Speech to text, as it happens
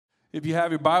If you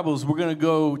have your Bibles, we're going to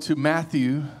go to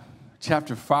Matthew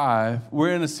chapter 5.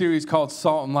 We're in a series called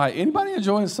Salt and Light. Anybody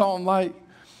enjoying Salt and Light?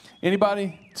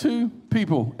 Anybody? 2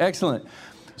 people. Excellent.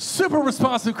 Super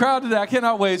responsive crowd today. I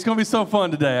cannot wait. It's going to be so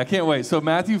fun today. I can't wait. So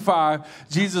Matthew 5,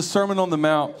 Jesus' Sermon on the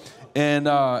Mount.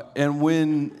 And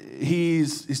when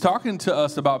he's talking to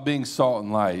us about being salt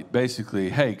and light, basically,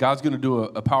 hey, God's going to do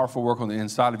a powerful work on the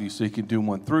inside of you so he can do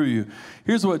one through you.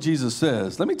 Here's what Jesus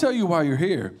says. Let me tell you why you're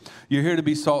here. You're here to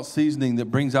be salt seasoning that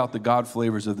brings out the God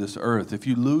flavors of this earth. If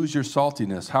you lose your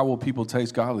saltiness, how will people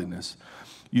taste godliness?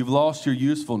 You've lost your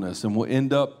usefulness and will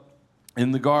end up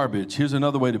in the garbage. Here's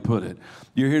another way to put it.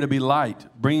 You're here to be light,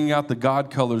 bringing out the God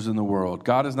colors in the world.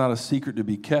 God is not a secret to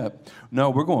be kept. No,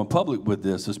 we're going public with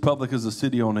this, as public as a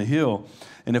city on a hill.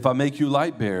 And if I make you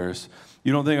light bearers,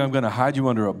 you don't think I'm going to hide you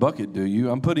under a bucket, do you?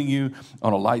 I'm putting you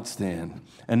on a light stand.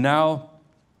 And now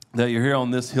that you're here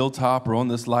on this hilltop or on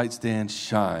this light stand,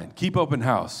 shine. Keep open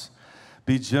house.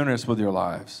 Be generous with your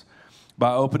lives.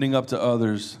 By opening up to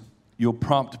others, you'll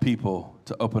prompt people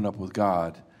to open up with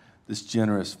God, this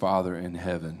generous Father in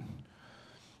heaven.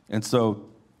 And so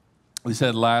we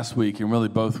said last week, and really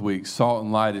both weeks, salt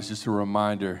and light is just a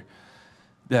reminder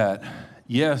that,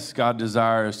 yes, God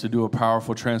desires to do a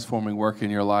powerful transforming work in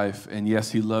your life, and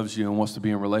yes, he loves you and wants to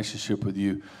be in relationship with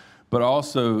you, but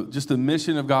also just the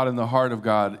mission of God and the heart of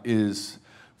God is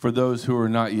for those who are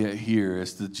not yet here.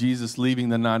 It's the Jesus leaving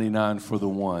the 99 for the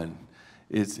one.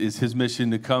 It's his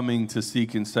mission to coming to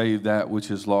seek and save that which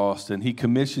is lost, and he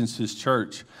commissions his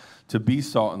church to be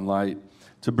salt and light,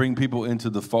 to bring people into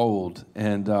the fold.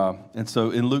 And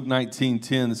so in Luke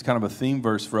 19:10, it's kind of a theme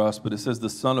verse for us, but it says, the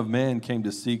Son of Man came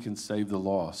to seek and save the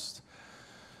lost.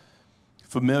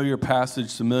 Familiar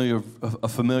passage, a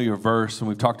familiar verse, and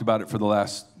we've talked about it for the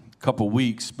last couple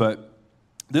weeks, but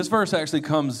this verse actually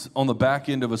comes on the back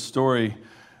end of a story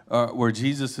where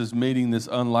Jesus is meeting this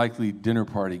unlikely dinner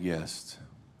party guest.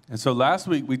 And so last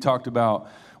week we talked about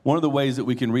one of the ways that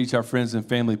we can reach our friends and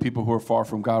family, people who are far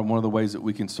from God, one of the ways that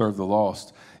we can serve the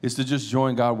lost is to just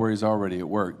join God where he's already at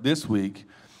work. This week,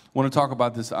 I want to talk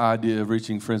about this idea of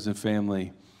reaching friends and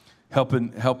family, helping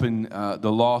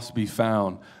the lost be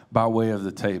found by way of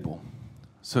the table.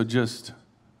 So just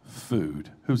food.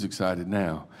 Who's excited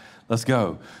now? Let's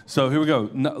go. So here we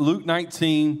go. Luke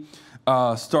 19,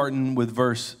 starting with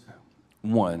verse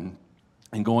 1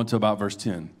 and going to about verse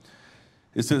 10.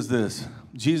 It says this,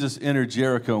 Jesus entered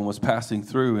Jericho and was passing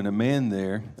through, and a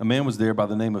man was there by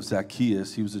the name of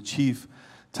Zacchaeus. He was a chief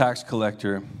tax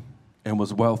collector and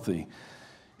was wealthy.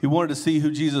 He wanted to see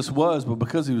who Jesus was, but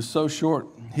because he was so short,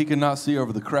 he could not see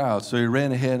over the crowd. So he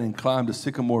ran ahead and climbed a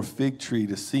sycamore fig tree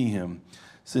to see him,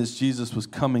 since Jesus was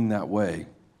coming that way.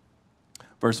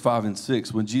 Verse 5 and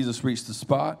 6, when Jesus reached the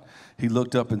spot, he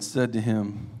looked up and said to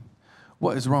him,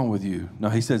 what is wrong with you? No,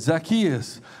 he said,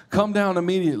 Zacchaeus, come down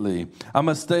immediately. I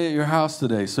must stay at your house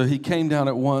today. So he came down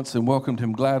at once and welcomed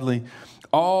him gladly.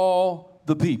 All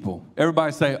the people,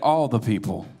 everybody say all the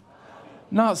people.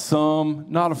 Not some,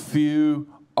 not a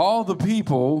few. All the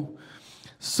people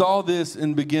saw this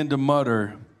and began to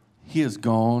mutter, he has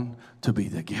gone to be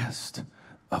the guest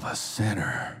of a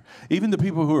sinner. Even the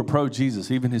people who were pro-Jesus,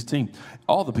 even his team,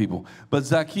 all the people. But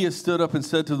Zacchaeus stood up and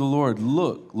said to the Lord,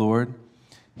 look, Lord,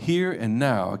 here and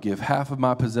now, I give half of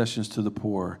my possessions to the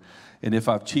poor, and if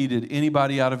I've cheated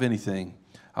anybody out of anything,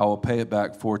 I will pay it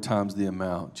back 4 times the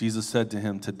amount. Jesus said to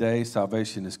him, today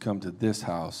salvation has come to this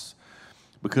house,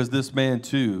 because this man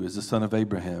too is the son of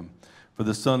Abraham. For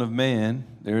the Son of Man,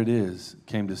 there it is,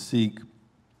 came to seek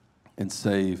and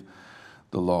save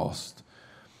the lost.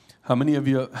 How many of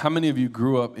you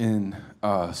grew up in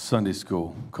Sunday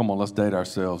school? Come on, let's date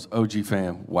ourselves. OG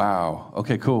fam. Wow.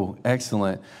 Okay, cool.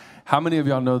 Excellent. How many of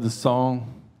y'all know the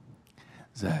song,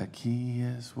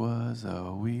 Zacchaeus was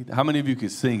a weed? How many of you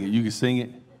could sing it? You can sing it?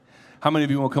 How many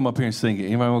of you want to come up here and sing it?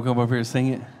 Anybody want to come up here and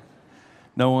sing it?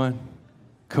 No one?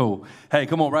 Cool. Hey,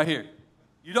 come on, right here.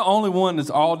 You're the only one that's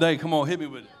all day. Come on, hit me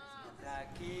with it.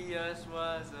 Zacchaeus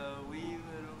was a wee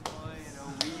little boy, and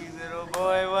a wee little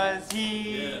boy was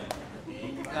he. Yeah.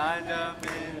 He climbed up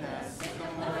in that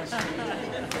sycamore tree.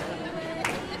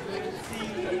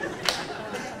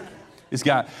 This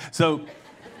guy. So,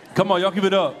 come on, y'all give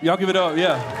it up. Y'all give it up,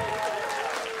 yeah.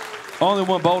 Only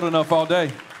one bold enough all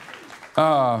day.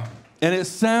 And it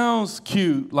sounds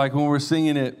cute, like when we're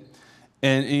singing it,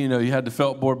 and you know, you had the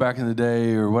felt board back in the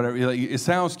day or whatever. It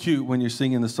sounds cute when you're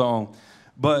singing the song,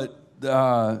 but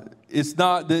it's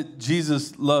not that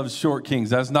Jesus loves short kings.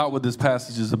 That's not what this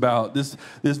passage is about. This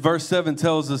verse 7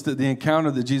 tells us that the encounter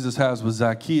that Jesus has with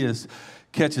Zacchaeus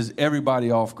catches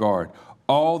everybody off guard.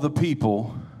 All the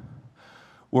people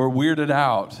were weirded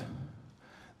out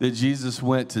that Jesus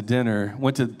went to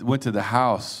the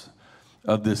house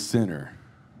of this sinner.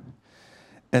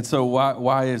 And so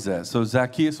why is that? So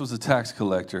Zacchaeus was a tax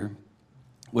collector,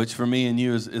 which for me and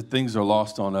you is things are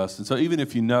lost on us. And so even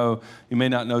if you know, you may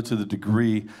not know to the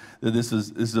degree that this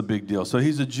is a big deal. So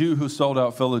he's a Jew who sold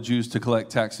out fellow Jews to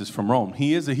collect taxes from Rome.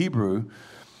 He is a Hebrew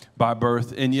by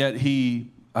birth, and yet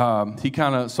he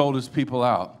kind of sold his people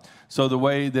out. So the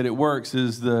way that it works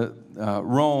is the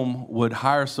Rome would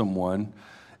hire someone,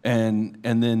 and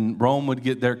then Rome would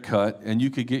get their cut, and you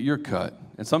could get your cut.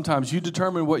 And sometimes you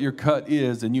determine what your cut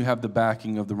is, and you have the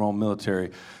backing of the Rome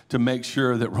military to make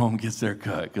sure that Rome gets their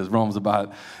cut, because Rome's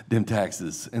about them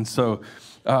taxes. And so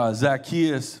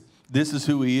Zacchaeus, this is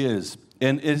who he is.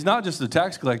 And it's not just a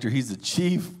tax collector, he's the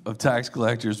chief of tax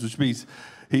collectors, which means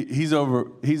he's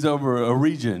over a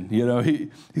region,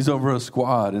 he's over a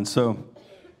squad. And so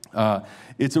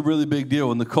it's a really big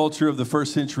deal. In the culture of the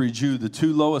first century Jew, the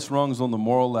two lowest rungs on the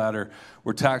moral ladder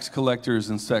were tax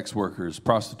collectors and sex workers,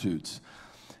 prostitutes.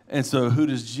 And so who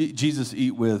does Jesus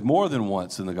eat with more than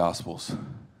once in the Gospels?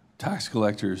 Tax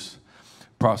collectors,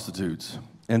 prostitutes.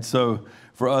 And so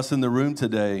for us in the room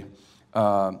today,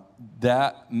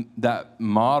 that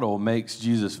model makes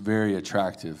Jesus very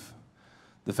attractive.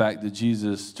 The fact that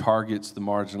Jesus targets the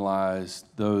marginalized,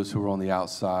 those who are on the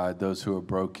outside, those who are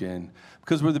broken,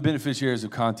 because we're the beneficiaries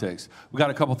of context. We got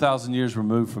a couple thousand years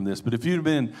removed from this, but if you'd have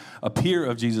been a peer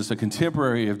of Jesus, a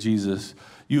contemporary of Jesus,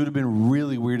 you would have been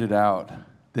really weirded out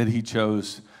that he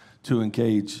chose to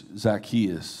engage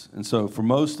Zacchaeus. And so for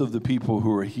most of the people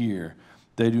who are here,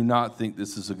 they do not think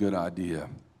this is a good idea.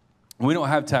 We don't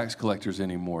have tax collectors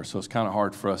anymore, so it's kind of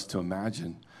hard for us to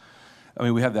imagine. I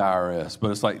mean, we have the IRS, but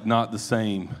it's like not the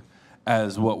same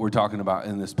as what we're talking about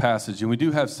in this passage. And we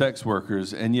do have sex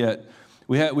workers, and yet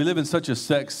we live in such a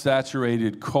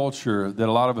sex-saturated culture that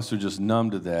a lot of us are just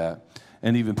numb to that,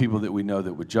 and even people that we know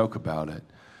that would joke about it.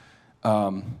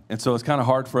 And so it's kind of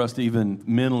hard for us to even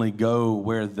mentally go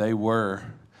where they were.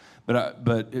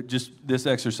 But this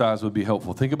exercise would be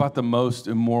helpful. Think about the most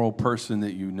immoral person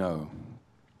that you know.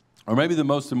 Or maybe the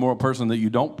most immoral person that you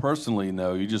don't personally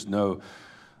know. You just know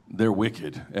they're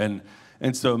wicked. And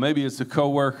so maybe it's a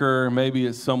coworker. Maybe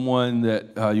it's someone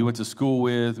that you went to school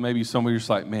with. Maybe someone you're just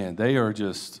like, man, they are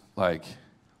just like,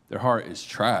 their heart is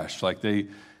trash. Like they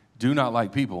do not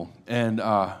like people. And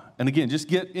again, just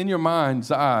get in your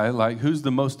mind's eye, like, who's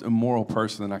the most immoral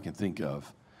person that I can think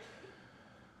of?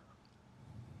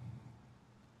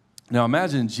 Now,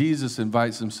 imagine Jesus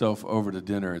invites himself over to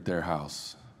dinner at their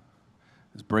house.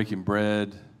 He's breaking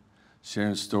bread,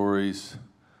 sharing stories,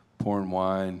 pouring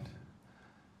wine,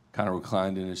 kind of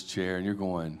reclined in his chair, and you're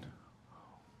going,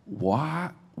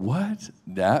 what?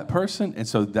 That person? And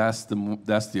so that's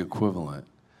the equivalent.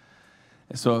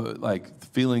 And so, like,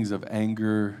 feelings of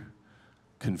anger,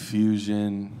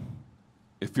 confusion.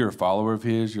 If you're a follower of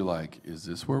his, you're like, is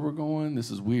this where we're going? This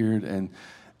is weird.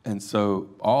 And so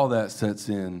all that sets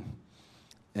in.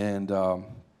 And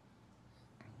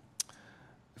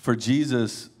for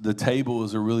Jesus, the table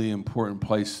is a really important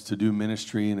place to do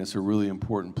ministry, and it's a really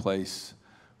important place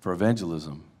for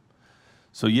evangelism.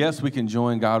 So yes, we can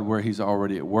join God where he's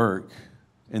already at work,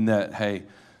 in that, hey,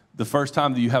 the first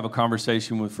time that you have a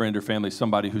conversation with a friend or family,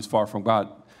 somebody who's far from God,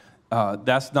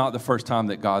 that's not the first time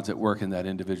that God's at work in that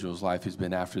individual's life. He's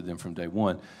been after them from day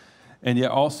one. And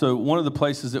yet also, one of the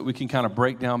places that we can kind of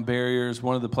break down barriers,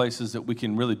 one of the places that we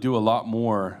can really do a lot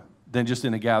more than just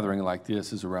in a gathering like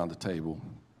this is around the table.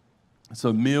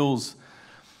 So meals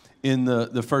in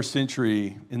the first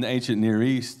century, in the ancient Near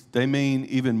East, they mean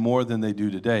even more than they do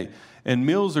today. And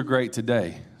meals are great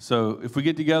today. So if we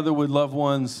get together with loved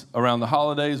ones around the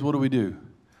holidays, what do?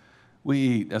 We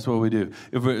eat. That's what we do.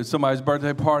 If it's somebody's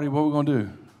birthday party, what are we going to do?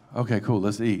 Okay, cool.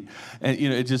 Let's eat. And,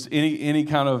 it just any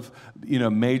kind of,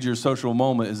 major social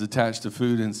moment is attached to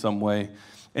food in some way.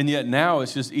 And yet now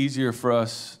it's just easier for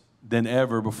us than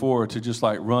ever before to just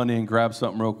like run in, grab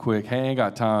something real quick. Hey, I ain't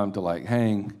got time to like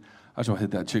hang. I just want to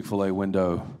hit that Chick-fil-A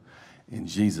window in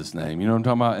Jesus' name. You know what I'm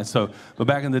talking about? And so, but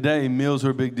back in the day, meals were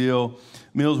a big deal.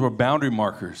 Meals were boundary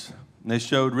markers. And they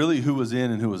showed really who was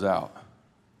in and who was out.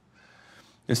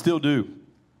 They still do.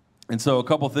 And so a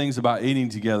couple things about eating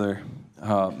together.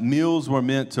 Meals were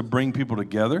meant to bring people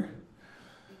together.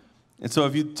 And so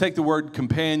if you take the word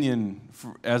companion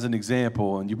as an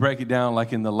example and you break it down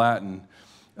like in the Latin,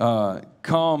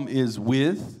 com is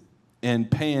with, and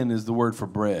pan is the word for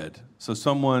bread. So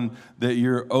someone that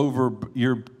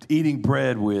you're eating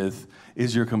bread with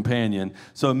is your companion.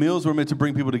 So meals were meant to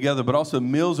bring people together, but also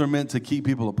meals are meant to keep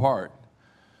people apart.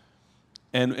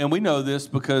 And we know this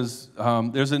because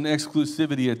there's an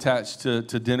exclusivity attached to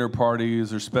dinner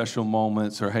parties or special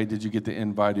moments, or, hey, did you get the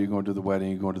invite? Are you going to the wedding?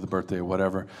 Are you going to the birthday or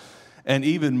whatever? And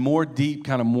even more deep,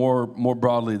 kind of more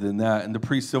broadly than that, in the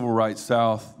pre-civil rights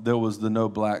South, there was the no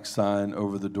black sign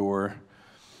over the door.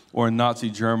 Or in Nazi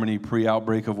Germany,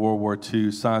 pre-outbreak of World War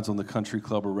II, signs on the country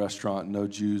club or restaurant, no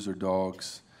Jews or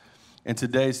dogs. And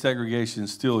today, segregation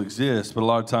still exists, but a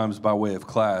lot of times by way of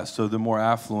class. So the more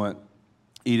affluent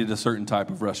eat at a certain type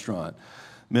of restaurant.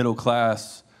 Middle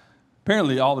class,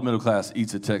 apparently all the middle class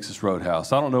eats at Texas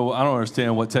Roadhouse. I don't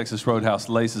understand what Texas Roadhouse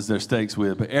laces their steaks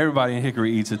with, but everybody in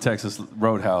Hickory eats at Texas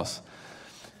Roadhouse.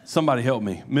 Somebody help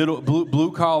me.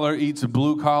 Blue collar eats a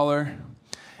blue collar.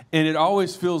 And it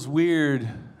always feels weird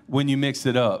when you mix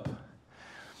it up.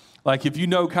 Like if you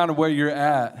know kind of where you're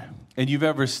at and you've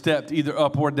ever stepped either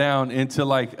up or down into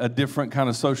like a different kind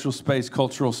of social space,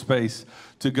 cultural space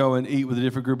to go and eat with a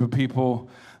different group of people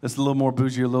that's a little more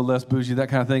bougie, a little less bougie, that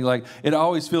kind of thing. Like it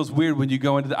always feels weird when you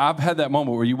go into I've had that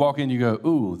moment where you walk in and you go,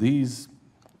 ooh, this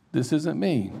isn't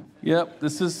me. Yep,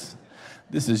 this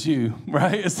is you,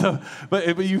 right? So,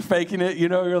 but you faking it,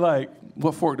 you're like,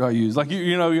 what fork do I use? Like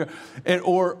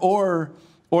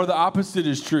or the opposite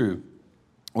is true,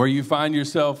 where you find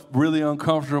yourself really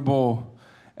uncomfortable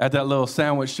at that little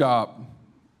sandwich shop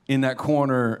in that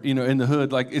corner, in the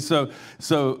hood. Like it's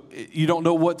so you don't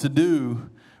know what to do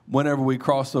whenever we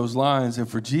cross those lines. And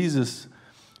for Jesus,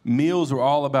 meals were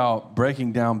all about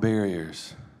breaking down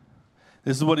barriers.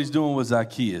 This is what he's doing with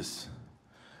Zacchaeus.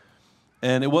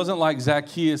 And it wasn't like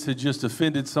Zacchaeus had just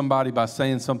offended somebody by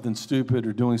saying something stupid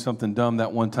or doing something dumb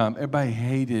that one time. Everybody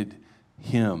hated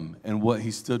him and what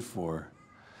he stood for.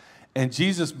 And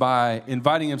Jesus, by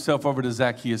inviting himself over to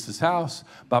Zacchaeus' house,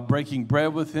 by breaking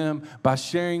bread with him, by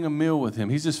sharing a meal with him,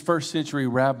 he's this first century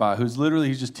rabbi who's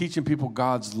he's just teaching people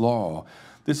God's law.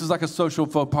 This is like a social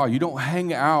faux pas. You don't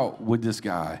hang out with this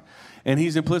guy. And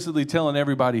he's implicitly telling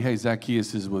everybody, hey,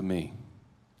 Zacchaeus is with me.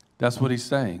 That's what he's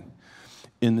saying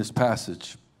in this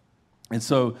passage. And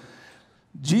so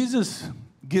Jesus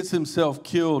gets himself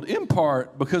killed in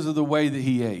part because of the way that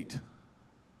he ate.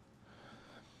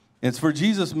 And for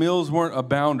Jesus, meals weren't a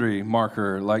boundary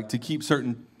marker, like to keep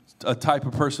a type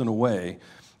of person away.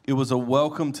 It was a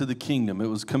welcome to the kingdom. It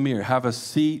was, come here, have a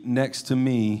seat next to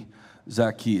me,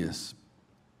 Zacchaeus.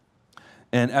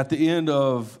 And at the end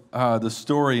of the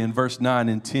story in verse 9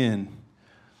 and 10,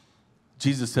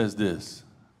 Jesus says this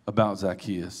about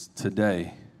Zacchaeus: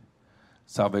 today,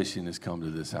 salvation has come to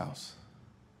this house.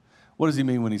 What does he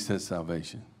mean when he says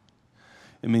salvation?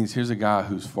 It means here's a guy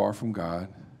who's far from God.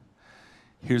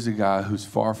 Here's a guy who's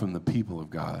far from the people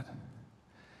of God.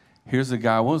 Here's a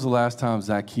guy, when was the last time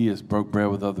Zacchaeus broke bread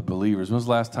with other believers? When was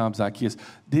the last time Zacchaeus,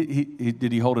 did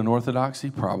he hold an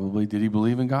orthodoxy? Probably. Did he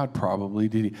believe in God? Probably.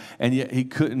 Did he? And yet he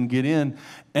couldn't get in.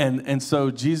 And so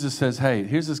Jesus says, hey,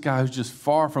 here's this guy who's just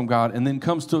far from God, and then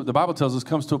the Bible tells us,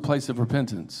 comes to a place of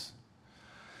repentance.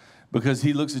 Because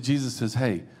he looks at Jesus and says,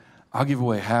 hey, I'll give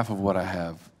away half of what I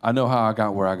have. I know how I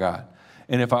got where I got.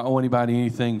 And if I owe anybody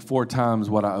anything, 4 times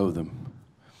what I owe them.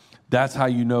 That's how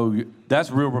you know,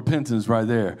 that's real repentance right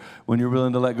there, when you're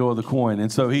willing to let go of the coin.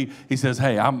 And so he says,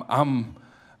 hey, I'm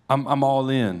all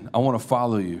in. I want to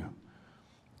follow you.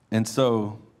 And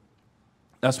so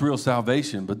that's real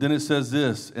salvation. But then it says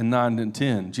this in 9 and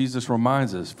 10. Jesus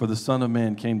reminds us, for the Son of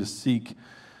Man came to seek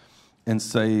and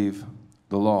save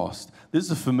the lost. This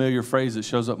is a familiar phrase that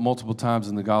shows up multiple times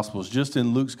in the Gospels. Just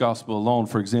in Luke's Gospel alone,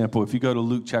 for example, if you go to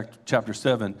Luke chapter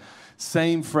 7,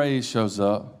 same phrase shows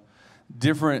up.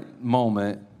 Different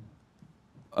moment,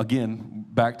 again,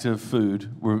 back to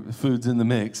food, where food's in the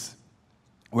mix.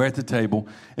 We're at the table,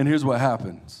 and here's what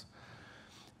happens.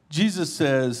 Jesus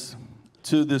says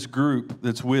to this group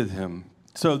that's with him,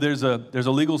 so there's a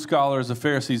legal scholar, the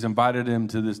Pharisees invited him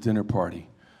to this dinner party.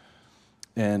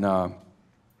 And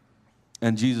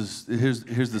Jesus,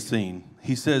 here's the scene.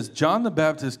 He says, John the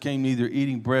Baptist came neither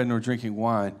eating bread nor drinking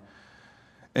wine,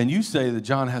 and you say that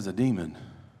John has a demon.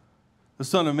 The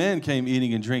Son of Man came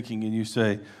eating and drinking, and you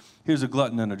say, here's a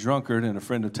glutton and a drunkard and a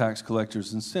friend of tax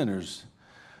collectors and sinners.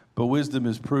 But wisdom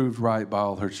is proved right by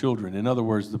all her children. In other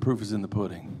words, the proof is in the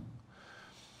pudding.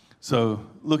 So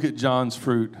look at John's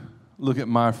fruit. Look at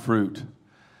my fruit.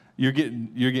 You're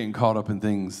getting caught up in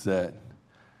things that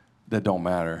don't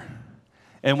matter.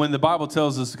 And when the Bible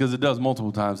tells us, because it does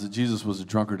multiple times, that Jesus was a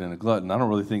drunkard and a glutton, I don't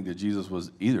really think that Jesus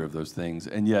was either of those things.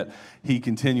 And yet he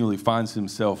continually finds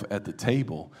himself at the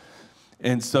table.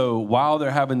 And so while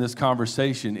they're having this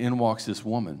conversation, in walks this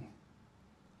woman.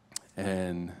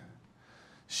 And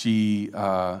she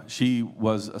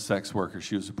was a sex worker.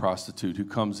 She was a prostitute who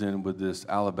comes in with this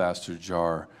alabaster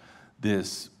jar,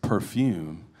 this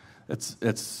perfume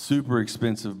It's super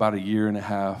expensive, about 1.5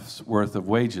 years worth of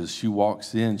wages. She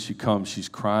walks in, she's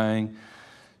crying.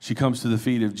 She comes to the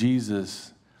feet of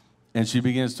Jesus, and she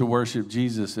begins to worship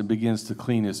Jesus and begins to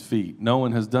clean his feet. No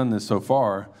one has done this so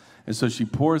far. And so she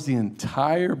pours the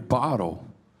entire bottle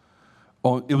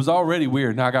on. It was already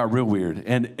weird. Now it got real weird.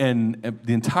 And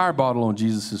the entire bottle on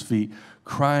Jesus' feet,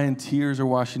 crying, tears are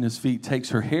washing his feet, takes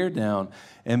her hair down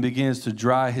and begins to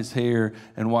dry his hair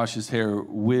and wash his feet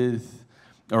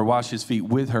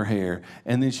with her hair.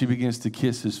 And then she begins to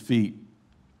kiss his feet.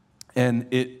 And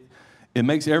it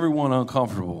makes everyone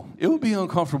uncomfortable. It would be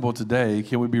uncomfortable today,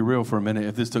 can we be real for a minute,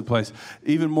 if this took place,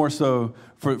 even more so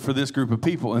for this group of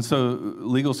people. And so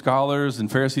legal scholars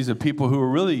and Pharisees and people who were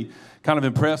really kind of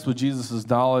impressed with Jesus'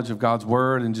 knowledge of God's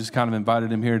word and just kind of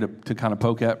invited him here to kind of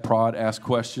poke at, prod, ask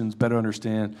questions, better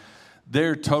understand,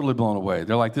 they're totally blown away.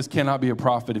 They're like, this cannot be a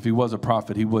prophet. If he was a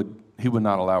prophet, he would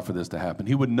not allow for this to happen.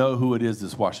 He would know who it is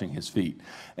that's washing his feet.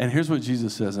 And here's what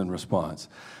Jesus says in response.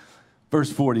 Verse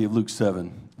 40 of Luke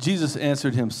 7, Jesus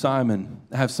answered him, Simon,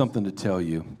 I have something to tell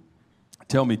you.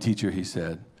 Tell me, teacher, he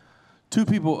said. 2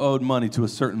 people owed money to a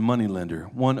certain moneylender.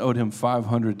 One owed him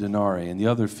 500 denarii and the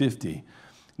other 50.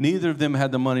 Neither of them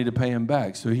had the money to pay him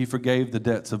back, so he forgave the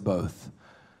debts of both.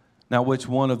 Now, which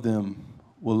one of them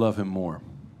will love him more?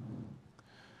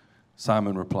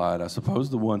 Simon replied, I suppose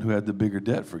the one who had the bigger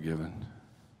debt forgiven.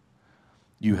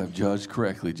 You have judged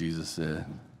correctly, Jesus said.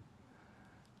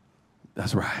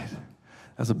 That's right.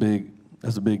 That's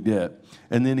a big debt.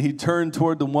 And then he turned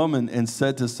toward the woman and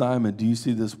said to Simon, do you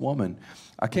see this woman?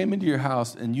 I came into your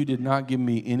house and you did not give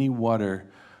me any water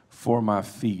for my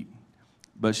feet,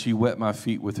 but she wet my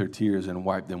feet with her tears and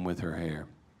wiped them with her hair.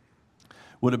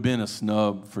 Would have been a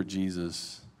snub for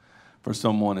Jesus, for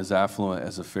someone as affluent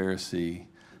as a Pharisee,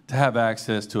 to have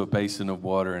access to a basin of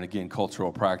water and, again,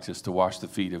 cultural practice to wash the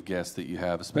feet of guests that you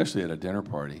have, especially at a dinner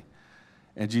party.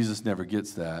 And Jesus never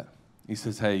gets that. He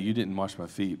says, hey, you didn't wash my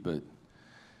feet, but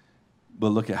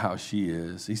look at how she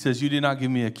is. He says, you did not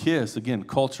give me a kiss. Again,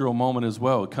 cultural moment as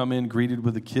well. Come in greeted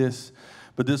with a kiss.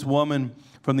 But this woman,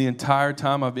 from the entire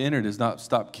time I've entered, has not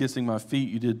stopped kissing my feet.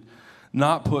 You did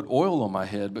not put oil on my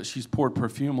head, but she's poured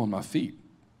perfume on my feet.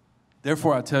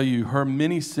 Therefore, I tell you, her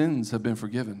many sins have been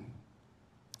forgiven,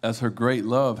 as her great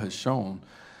love has shown.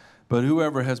 But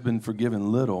whoever has been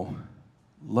forgiven little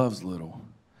loves little.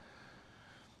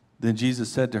 Then Jesus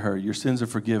said to her, your sins are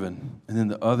forgiven. And then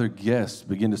the other guests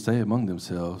began to say among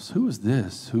themselves, who is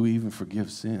this who even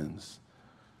forgives sins?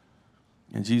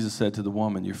 And Jesus said to the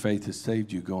woman, your faith has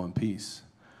saved you. Go in peace.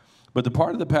 But the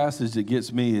part of the passage that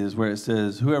gets me is where it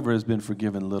says, whoever has been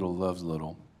forgiven little loves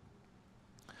little.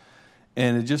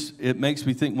 And it makes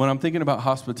me think, when I'm thinking about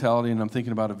hospitality and I'm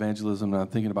thinking about evangelism and I'm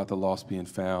thinking about the lost being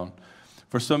found,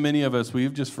 for so many of us,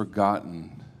 we've just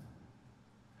forgotten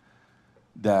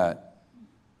that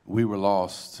we were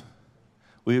lost.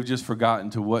 We have just forgotten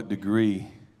to what degree,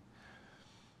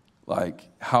 like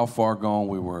how far gone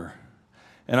we were.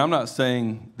 And I'm not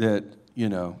saying that,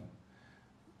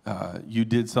 you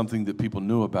did something that people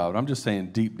knew about. I'm just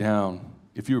saying deep down,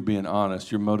 if you were being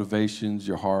honest, your motivations,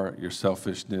 your heart, your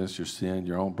selfishness, your sin,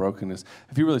 your own brokenness,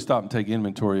 if you really stop and take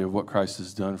inventory of what Christ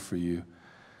has done for you,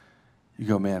 you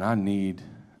go, man, I need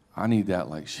that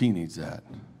like she needs that.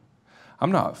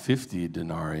 I'm not 50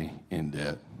 denarii in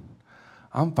debt.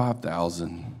 I'm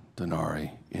 5,000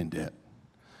 denarii in debt.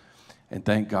 And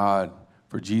thank God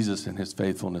for Jesus and his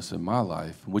faithfulness in my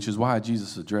life, which is why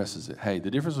Jesus addresses it. Hey, the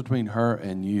difference between her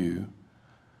and you,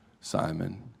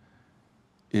 Simon,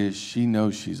 is she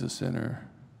knows she's a sinner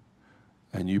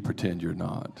and you pretend you're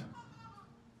not.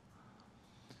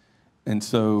 And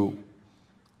so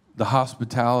the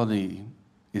hospitality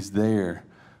is there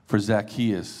for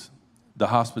Zacchaeus. The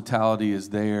hospitality is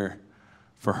there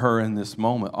for her in this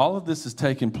moment. All of this is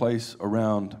taking place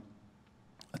around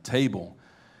a table.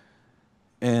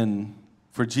 And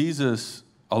for Jesus,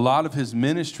 a lot of his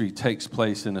ministry takes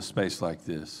place in a space like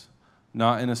this.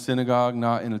 Not in a synagogue,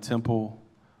 not in a temple.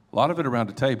 A lot of it around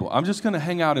a table. I'm just going to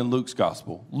hang out in Luke's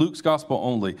gospel. Luke's gospel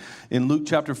only. In Luke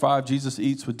chapter 5, Jesus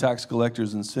eats with tax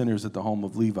collectors and sinners at the home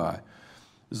of Levi.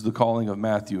 This is the calling of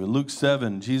Matthew. In Luke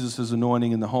 7, Jesus is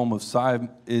anointed in the home of Simon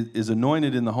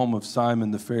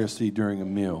the Pharisee during a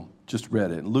meal. Just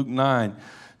read it. In Luke 9,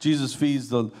 Jesus feeds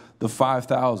the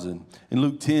 5,000. In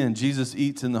Luke 10, Jesus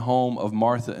eats in the home of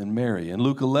Martha and Mary. In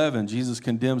Luke 11, Jesus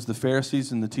condemns the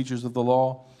Pharisees and the teachers of the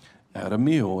law at a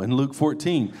meal. In Luke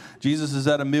 14, Jesus is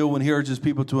at a meal when he urges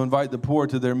people to invite the poor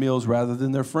to their meals rather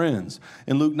than their friends.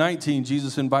 In Luke 19,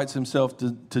 Jesus invites himself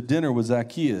to dinner with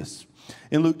Zacchaeus.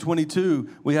 In Luke 22,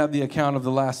 we have the account of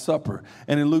the Last Supper.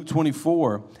 And in Luke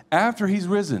 24, after he's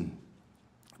risen,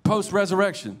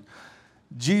 post-resurrection,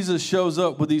 Jesus shows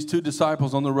up with these 2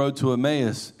 disciples on the road to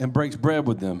Emmaus and breaks bread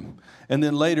with them, and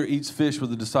then later eats fish with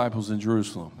the disciples in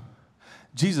Jerusalem.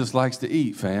 Jesus likes to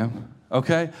eat, fam.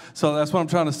 Okay? So that's what I'm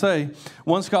trying to say.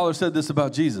 One scholar said this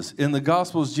about Jesus. In the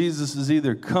Gospels, Jesus is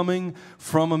either coming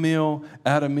from a meal,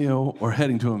 at a meal, or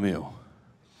heading to a meal.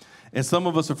 And some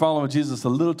of us are following Jesus a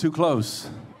little too close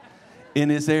in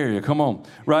this area. Come on.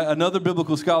 Right? Another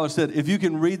biblical scholar said, if you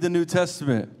can read the New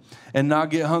Testament and not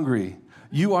get hungry,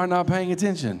 you are not paying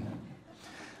attention.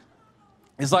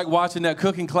 It's like watching that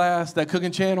cooking class, that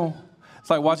cooking channel. It's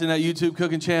like watching that YouTube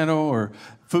cooking channel or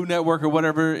Food Network or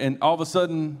whatever, and all of a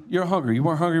sudden, you're hungry. You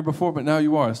weren't hungry before, but now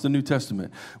you are. It's the New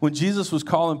Testament. When Jesus was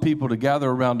calling people to gather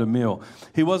around a meal,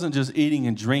 he wasn't just eating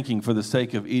and drinking for the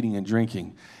sake of eating and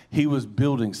drinking. He was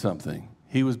building something.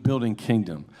 He was building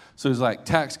kingdom. So he's like,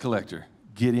 tax collector,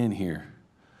 get in here.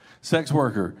 Sex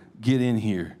worker, get in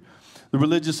here. The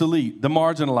religious elite, the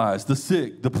marginalized, the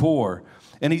sick, the poor.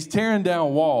 And he's tearing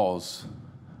down walls.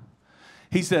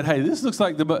 He said, hey, this looks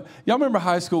like y'all remember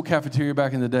high school cafeteria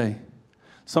back in the day?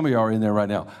 Some of y'all are in there right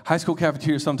now. High school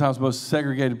cafeteria is sometimes the most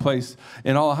segregated place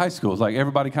in all of high schools. Like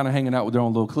everybody kind of hanging out with their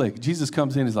own little clique. Jesus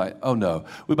comes in, he's like, oh no,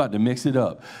 we're about to mix it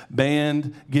up.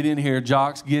 Band, get in here.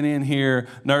 Jocks, get in here.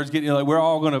 Nerds, get in. Like we're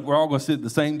all gonna sit at the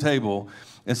same table.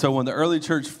 And so when the early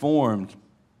church formed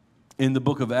in the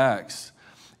book of Acts,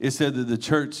 it said that the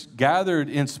church gathered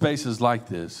in spaces like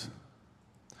this.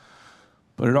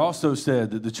 But it also said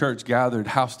that the church gathered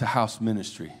house-to-house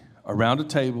ministry around a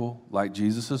table like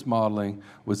Jesus is modeling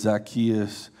with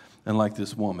Zacchaeus and like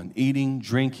this woman, eating,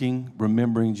 drinking,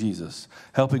 remembering Jesus,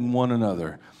 helping one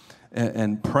another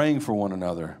and praying for one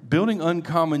another. Building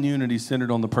uncommon unity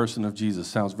centered on the person of Jesus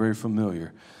sounds very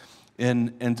familiar.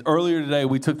 And earlier today,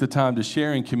 we took the time to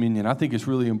share in communion. I think it's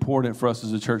really important for us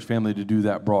as a church family to do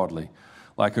that broadly.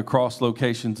 Like across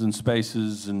locations and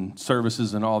spaces and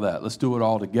services and all that. Let's do it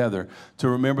all together to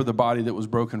remember the body that was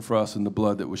broken for us and the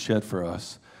blood that was shed for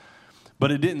us. But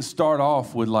it didn't start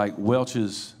off with like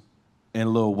Welch's and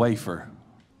a little wafer.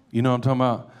 You know what I'm talking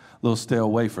about? A little stale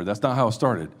wafer. That's not how it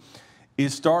started. It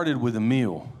started with a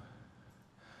meal.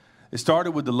 It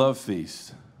started with the love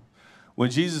feast.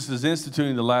 When Jesus is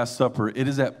instituting the Last Supper, it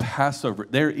is at Passover.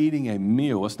 They're eating a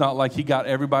meal. It's not like he got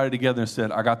everybody together and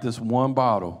said, I got this one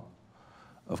bottle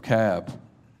of cab,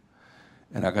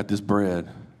 and I got this bread,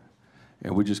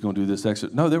 and we're just going to do this extra.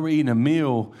 No, they were eating a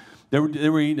meal. They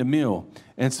were eating a meal.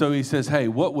 And so he says, hey,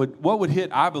 what would hit,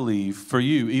 I believe, for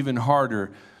you even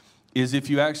harder is if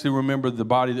you actually remember the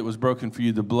body that was broken for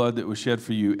you, the blood that was shed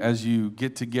for you, as you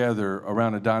get together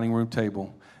around a dining room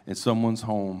table in someone's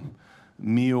home,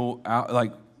 meal out,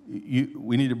 like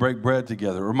we need to break bread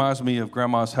together. It reminds me of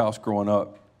Grandma's house growing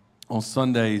up. On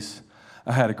Sundays,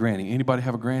 I had a granny. Anybody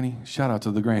have a granny? Shout out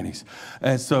to the grannies.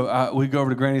 And so we go over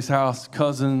to Granny's house,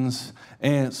 cousins,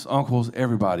 aunts, uncles,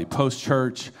 everybody,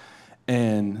 post-church,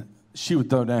 and she would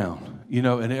throw down,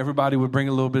 and everybody would bring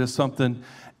a little bit of something.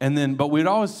 And then, but we'd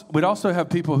also have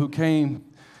people who came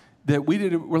that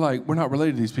we're like, we're not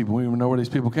related to these people. We don't even know where these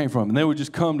people came from. And they would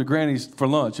just come to Granny's for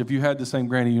lunch. If you had the same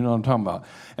granny, you know what I'm talking about.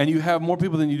 And you have more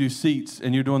people than you do seats,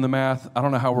 and you're doing the math. I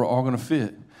don't know how we're all going to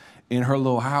fit in her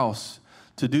little house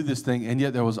to do this thing, and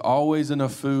yet there was always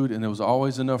enough food and there was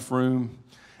always enough room,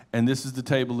 and this is the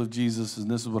table of Jesus,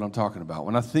 and this is what I'm talking about.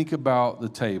 When I think about the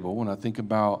table, when I think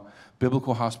about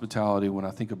biblical hospitality, when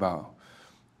I think about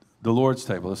the Lord's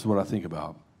table, this is what I think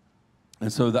about.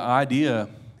 And so the idea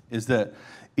is that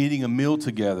eating a meal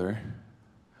together,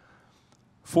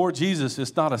 for Jesus,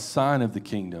 it's not a sign of the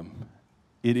kingdom.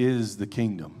 It is the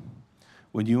kingdom.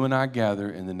 When you and I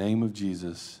gather in the name of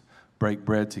Jesus, break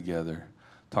bread together,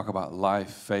 talk about life,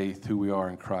 faith, who we are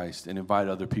in Christ, and invite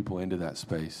other people into that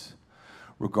space.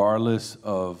 Regardless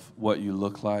of what you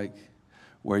look like,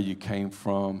 where you came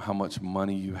from, how much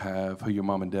money you have, who your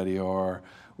mom and daddy are,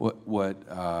 what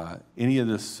any of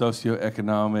the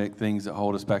socioeconomic things that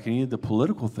hold us back, any of the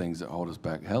political things that hold us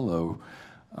back. Hello,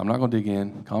 I'm not going to dig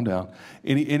in. Calm down.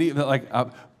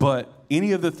 But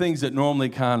any of the things that normally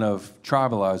kind of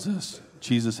tribalize us,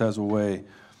 Jesus has a way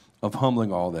of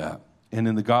humbling all that. And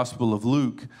in the Gospel of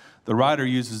Luke, the writer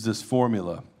uses this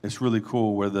formula. It's really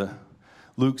cool where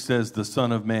Luke says the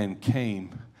Son of Man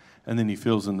came, and then he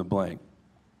fills in the blank.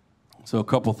 So a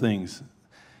couple things.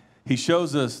 He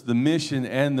shows us the mission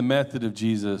and the method of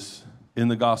Jesus in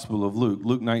the Gospel of Luke.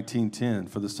 Luke 19:10,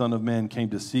 for the Son of Man came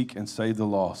to seek and save the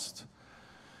lost.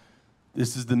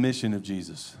 This is the mission of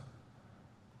Jesus.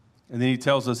 And then he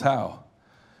tells us how.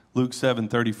 Luke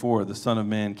 7:34, the Son of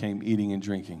Man came eating and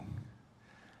drinking.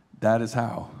 That is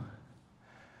how.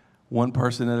 One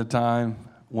person at a time,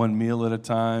 one meal at a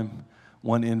time,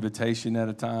 one invitation at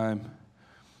a time,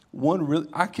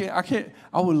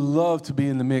 I would love to be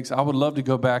in the mix. I would love to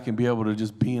go back and be able to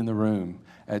just be in the room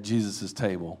at Jesus'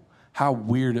 table. How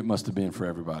weird it must have been for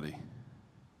everybody.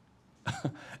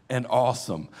 And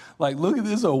awesome. Like, look at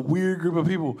this, a weird group of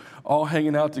people all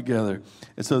hanging out together.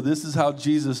 And so this is how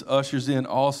Jesus ushers in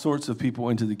all sorts of people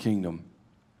into the kingdom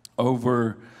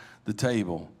over the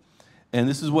table. And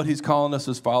this is what he's calling us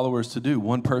as followers to do,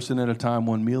 one person at a time,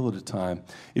 one meal at a time.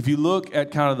 If you look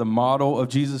at kind of the model of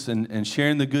Jesus and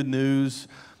sharing the good news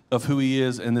of who he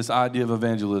is and this idea of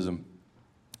evangelism,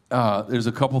 there's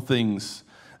a couple things.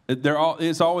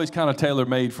 It's always kind of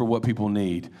tailor-made for what people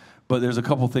need. But there's a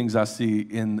couple things I see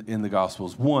in the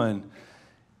Gospels. One,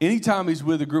 anytime he's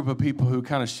with a group of people who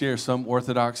kind of share some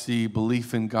orthodoxy,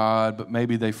 belief in God, but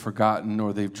maybe they've forgotten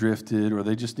or they've drifted or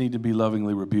they just need to be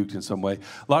lovingly rebuked in some way,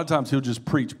 a lot of times he'll just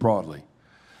preach broadly.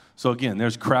 So again,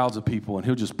 there's crowds of people and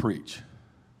he'll just preach.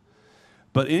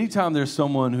 But anytime there's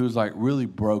someone who's like really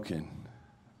broken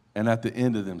and at the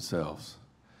end of themselves,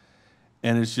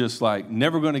 and it's just like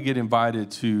never going to get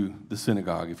invited to the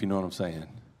synagogue, if you know what I'm saying,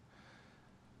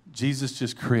 Jesus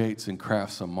just creates and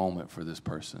crafts a moment for this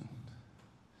person.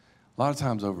 A lot of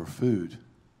times over food.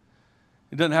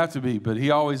 It doesn't have to be, but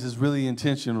he always is really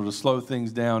intentional to slow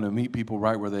things down and meet people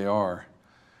right where they are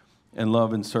and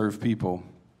love and serve people.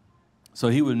 So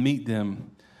he would meet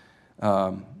them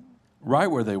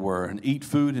right where they were and eat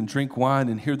food and drink wine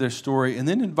and hear their story and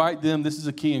then invite them. This is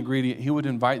a key ingredient. He would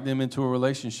invite them into a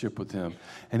relationship with him.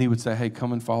 And he would say, hey,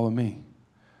 come and follow me.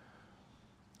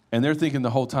 And they're thinking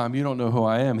the whole time, you don't know who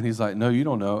I am. And he's like, no, you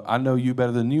don't know. I know you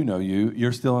better than you know you.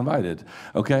 You're still invited.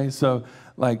 Okay? So,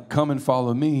 like, come and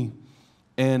follow me.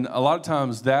 And a lot of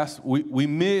times we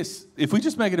miss, if we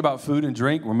just make it about food and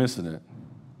drink, we're missing it.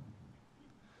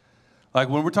 Like,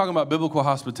 when we're talking about biblical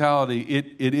hospitality,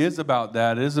 it is about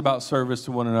that. It is about service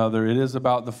to one another. It is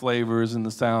about the flavors and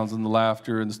the sounds and the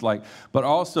laughter. And it's like, but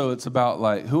also it's about,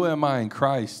 like, who am I in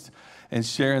Christ? And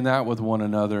sharing that with one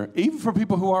another, even for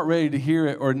people who aren't ready to hear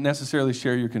it or necessarily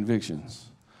share your convictions.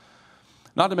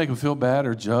 Not to make them feel bad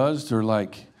or judged or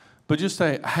like, but just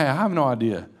say, hey, I have no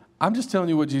idea. I'm just telling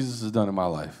you what Jesus has done in my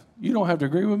life. You don't have to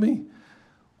agree with me.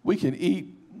 We can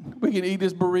eat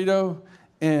this burrito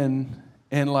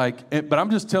but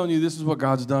I'm just telling you this is what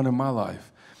God's done in my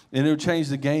life. And it'll change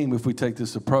the game if we take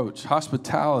this approach.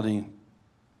 Hospitality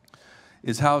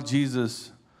is how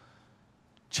Jesus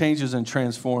changes and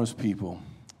transforms people.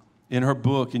 In her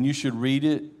book, and you should read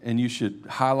it, and you should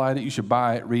highlight it, you should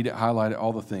buy it, read it, highlight it,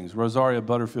 all the things. Rosaria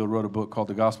Butterfield wrote a book called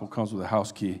The Gospel Comes with a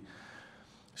House Key.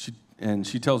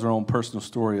 She tells her own personal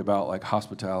story about like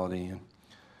hospitality.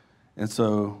 And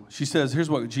so she says, here's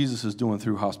what Jesus is doing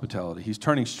through hospitality. He's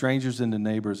turning strangers into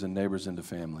neighbors and neighbors into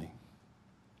family.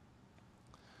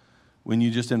 When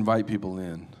you just invite people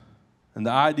in. And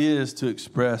the idea is to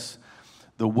express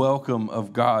the welcome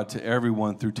of God to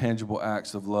everyone through tangible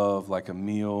acts of love like a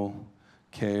meal,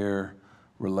 care,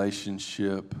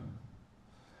 relationship.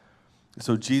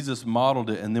 So Jesus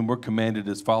modeled it, and then we're commanded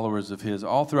as followers of his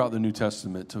all throughout the New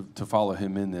Testament to follow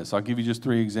him in this. I'll give you just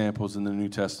 3 examples in the New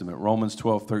Testament. Romans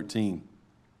 12:13.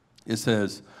 It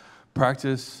says,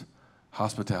 practice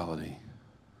hospitality.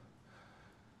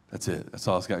 That's it. That's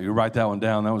all it's got. You write that one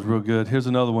down. That was real good. Here's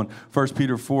another one. 1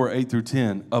 Peter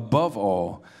 4:8-10. Above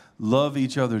all, love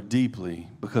each other deeply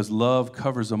because love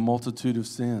covers a multitude of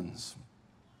sins.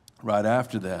 Right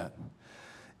after that,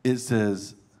 it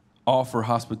says, offer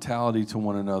hospitality to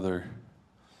one another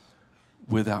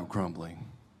without grumbling.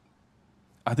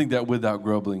 I think that without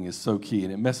grumbling is so key,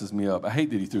 and it messes me up. I hate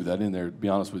that he threw that in there, to be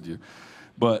honest with you.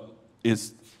 But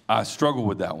I struggle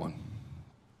with that one.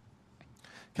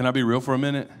 Can I be real for a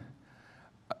minute?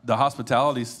 The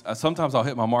hospitality, sometimes I'll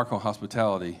hit my mark on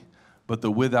hospitality, but the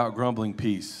without grumbling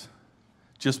piece,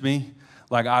 just me,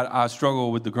 like I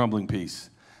struggle with the grumbling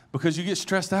piece because you get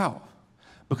stressed out.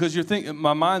 Because you're thinking,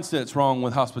 my mindset's wrong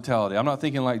with hospitality. I'm not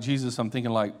thinking like Jesus, I'm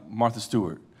thinking like Martha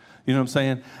Stewart. You know what I'm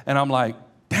saying? And I'm like,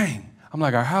 dang,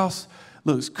 our house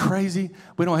looks crazy.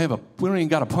 We don't even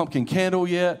got a pumpkin candle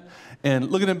yet.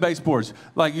 And look at them baseboards.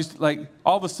 Like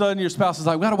all of a sudden your spouse is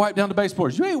like, we got to wipe down the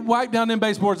baseboards. You ain't wiped down them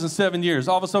baseboards in 7 years.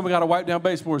 All of a sudden we got to wipe down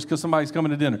baseboards because somebody's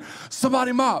coming to dinner.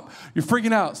 Somebody mop. You're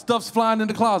freaking out. Stuff's flying in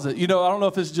the closet. You know, I don't know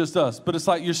if it's just us, but it's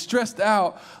like you're stressed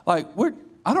out. Like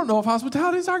I don't know if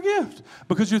hospitality is our gift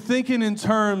because you're thinking in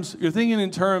terms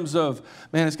of,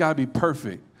 man, it's got to be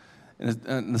perfect.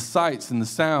 And the sights and the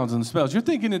sounds and the smells. You're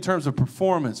thinking in terms of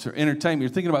performance or entertainment.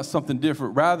 You're thinking about something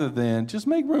different rather than just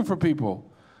make room for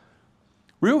people.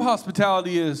 Real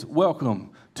hospitality is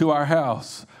welcome to our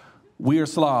house. We are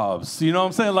slobs. You know what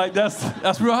I'm saying? Like that's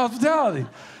real hospitality.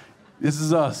 This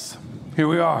is us. Here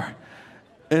we are.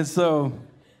 And so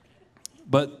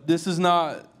But this is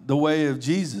not the way of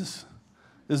Jesus.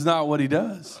 This is not what he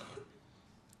does.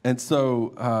 And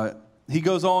so he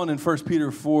goes on in 1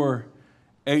 Peter 4,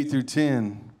 8 through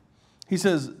 10. He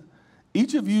says,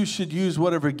 each of you should use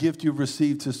whatever gift you've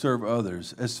received to serve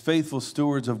others as faithful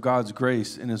stewards of God's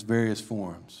grace in its various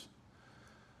forms.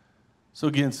 So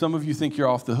again, some of you think you're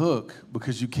off the hook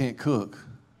because you can't cook.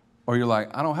 Or you're like,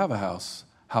 I don't have a house.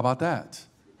 How about that?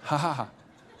 Ha ha ha.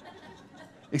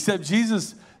 Except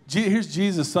Jesus, here's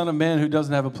Jesus, Son of Man, who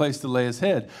doesn't have a place to lay his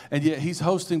head. And yet he's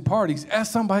hosting parties at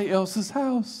somebody else's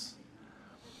house.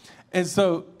 And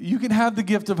so you can have the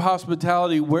gift of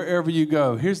hospitality wherever you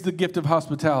go. Here's the gift of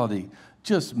hospitality.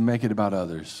 Just make it about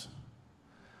others.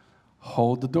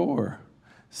 Hold the door.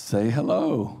 Say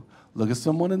hello. Look at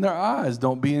someone in their eyes.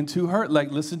 Don't be in too hurt.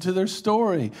 Like, listen to their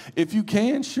story. If you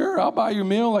can, sure, I'll buy your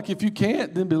meal. Like, if you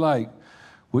can't, then be like,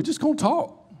 we're just going to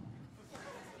talk.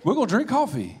 We're going to drink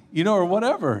coffee, or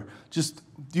whatever. Just,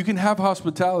 you can have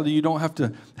hospitality. You don't have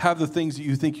to have the things that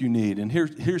you think you need. And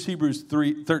here's Hebrews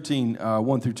 13,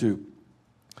 1 through 2.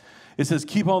 It says,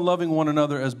 keep on loving one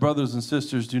another as brothers and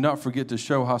sisters. Do not forget to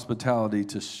show hospitality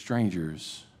to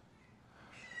strangers.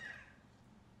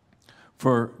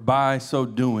 For by so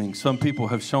doing, some people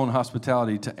have shown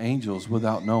hospitality to angels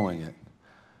without knowing it.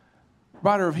 The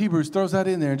writer of Hebrews throws that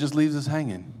in there and just leaves us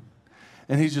hanging.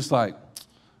 And he's just like,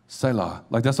 Selah.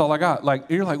 Like, that's all I got. Like,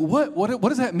 you're like, what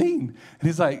does that mean? And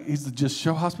he's like, just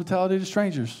show hospitality to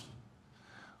strangers.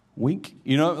 Wink.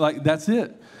 Like, that's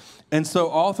it. And so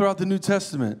all throughout the New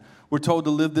Testament, we're told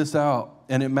to live this out.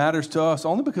 And it matters to us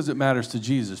only because it matters to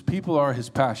Jesus. People are his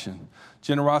passion.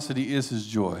 Generosity is his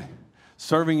joy.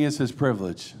 Serving is his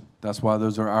privilege. That's why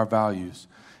those are our values.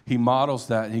 He models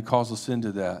that, and he calls us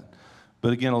into that.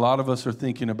 But again, a lot of us are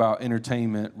thinking about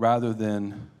entertainment rather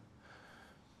than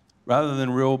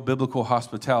real biblical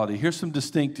hospitality. Here's some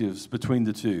distinctives between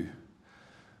the two.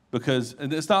 Because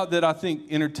it's not that I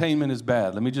think entertainment is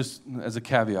bad. Let me just, as a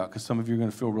caveat, because some of you are going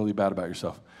to feel really bad about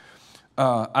yourself.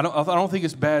 I don't think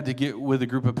it's bad to get with a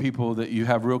group of people that you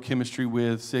have real chemistry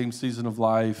with, same season of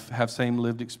life, have same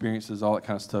lived experiences, all that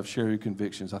kind of stuff, share your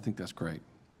convictions. I think that's great.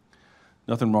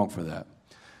 Nothing wrong for that.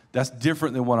 That's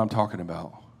different than what I'm talking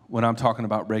about when I'm talking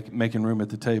about making room at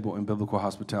the table in biblical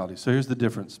hospitality. So here's the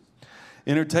difference.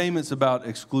 Entertainment's about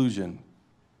exclusion.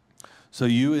 So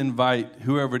you invite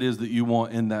whoever it is that you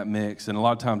want in that mix, and a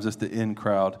lot of times it's the in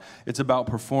crowd. It's about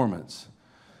performance.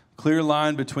 Clear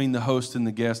line between the host and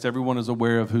the guest. Everyone is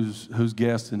aware of who's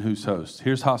guest and who's host.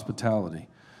 Here's hospitality.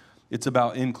 It's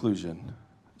about inclusion,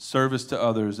 service to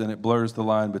others, and it blurs the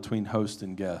line between host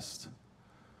and guest.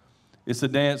 It's a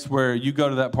dance where you go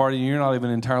to that party and you're not even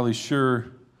entirely sure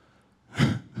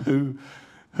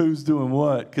who's doing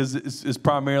what, because it's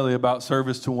primarily about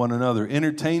service to one another.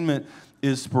 Entertainment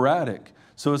is sporadic,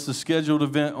 so it's a scheduled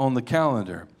event on the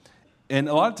calendar. And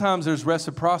a lot of times there's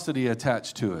reciprocity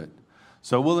attached to it.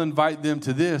 So we'll invite them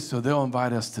to this, so they'll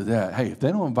invite us to that. Hey, if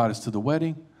they don't invite us to the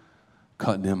wedding,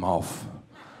 cut them off.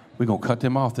 We're going to cut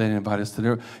them off. They didn't invite us to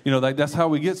their, like that's how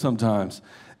we get sometimes.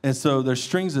 And so there's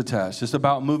strings attached. It's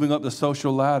about moving up the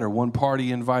social ladder, one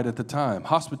party invite at the time.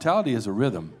 Hospitality is a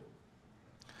rhythm.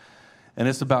 And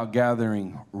it's about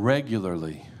gathering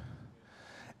regularly.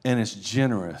 And it's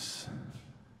generous.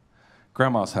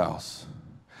 Grandma's house.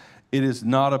 It is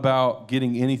not about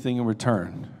getting anything in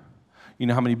return. You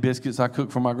know how many biscuits I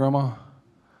cooked for my grandma?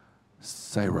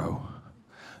 0.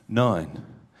 None.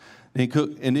 And he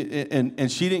cooked,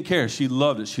 and she didn't care. She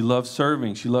loved it. She loved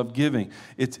serving. She loved giving.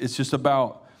 It's just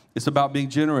about being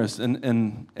generous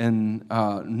and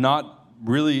not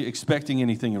really expecting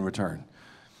anything in return.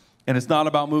 And it's not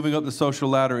about moving up the social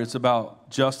ladder. It's about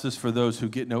justice for those who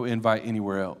get no invite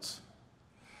anywhere else.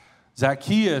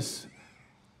 Zacchaeus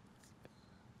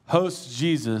hosts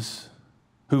Jesus,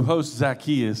 who hosts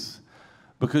Zacchaeus,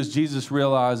 because Jesus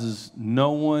realizes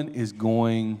no one's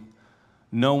going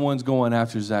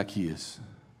after Zacchaeus.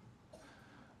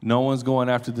 No one's going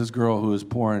after this girl who is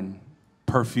pouring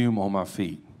perfume on my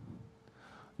feet.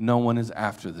 No one is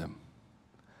after them.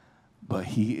 But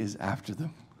he is after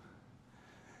them.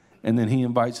 And then he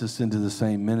invites us into the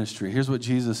same ministry. Here's what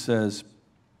Jesus says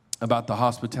about the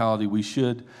hospitality we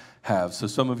should have. So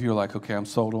some of you are like, okay, I'm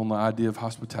sold on the idea of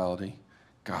hospitality.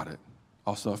 Got it.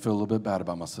 Also, I feel a little bit bad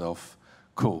about myself.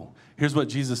 Cool. Here's what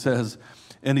Jesus says.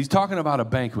 And he's talking about a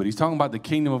banquet. He's talking about the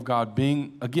kingdom of God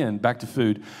being, again, back to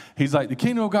food. He's like, the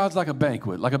kingdom of God's like a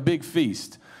banquet, like a big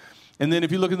feast. And then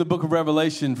if you look in the book of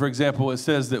Revelation, for example, it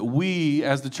says that we,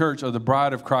 as the church, are the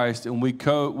bride of Christ, and we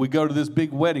go to this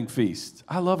big wedding feast.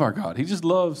 I love our God. He just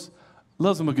loves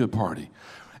him a good party.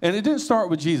 And it didn't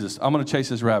start with Jesus. I'm going to chase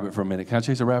this rabbit for a minute. Can I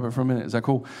chase a rabbit for a minute? Is that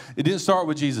cool? It didn't start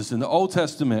with Jesus. In the Old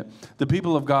Testament, the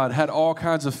people of God had all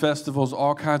kinds of festivals,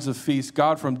 all kinds of feasts.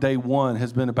 God from day one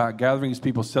has been about gathering his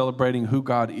people, celebrating who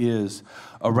God is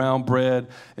around bread.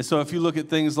 And so if you look at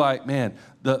things like, man,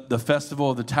 the festival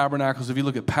of the tabernacles, if you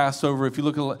look at Passover, if you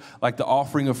look at like the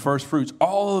offering of first fruits,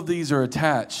 all of these are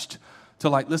attached to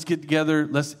like, let's get together,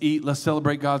 let's eat, let's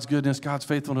celebrate God's goodness, God's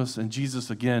faithfulness, and Jesus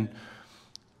again,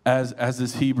 as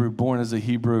this Hebrew, born as a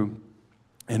Hebrew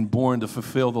and born to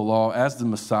fulfill the law as the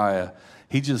Messiah,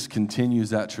 he just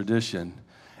continues that tradition.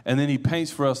 And then he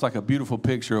paints for us like a beautiful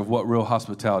picture of what real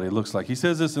hospitality looks like. He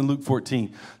says this in Luke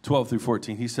 14, 12 through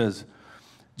 14. He says,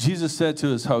 Jesus said to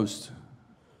his host,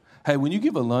 hey, when you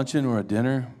give a luncheon or a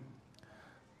dinner,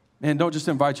 man, don't just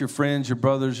invite your friends, your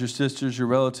brothers, your sisters, your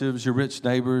relatives, your rich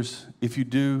neighbors. If you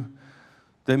do,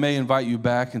 they may invite you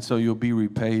back, and so you'll be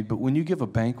repaid. But when you give a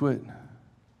banquet,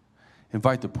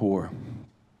 invite the poor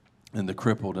and the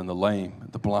crippled and the lame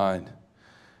and the blind,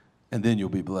 and then you'll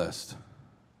be blessed.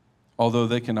 Although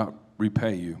they cannot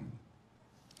repay you,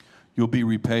 you'll be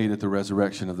repaid at the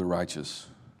resurrection of the righteous.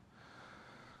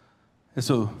 And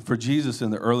so for Jesus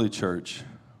in the early church,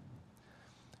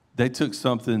 they took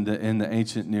something that in the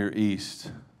ancient Near East,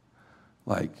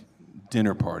 like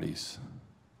dinner parties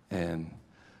and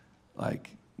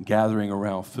like gathering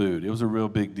around food. It was a real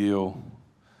big deal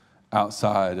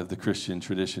outside of the Christian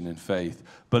tradition and faith.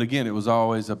 But again, it was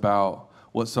always about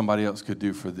what somebody else could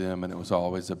do for them, and it was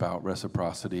always about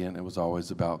reciprocity, and it was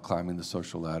always about climbing the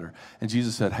social ladder. And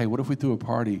Jesus said, hey, what if we threw a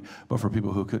party, but for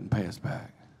people who couldn't pay us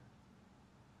back?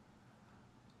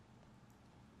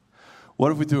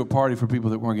 What if we threw a party for people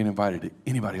that weren't getting invited to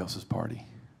anybody else's party?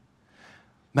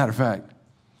 Matter of fact,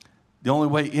 the only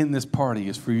way in this party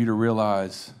is for you to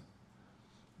realize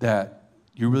that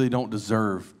you really don't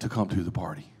deserve to come to the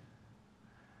party.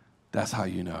 That's how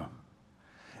you know.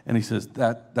 And he says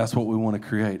that's what we want to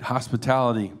create.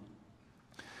 Hospitality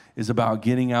is about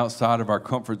getting outside of our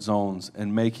comfort zones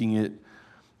and making it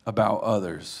about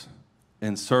others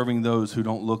and serving those who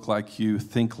don't look like you,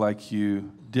 think like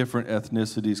you, different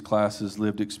ethnicities, classes,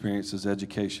 lived experiences,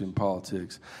 education,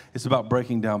 politics. It's about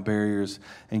breaking down barriers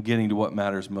and getting to what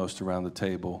matters most around the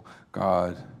table,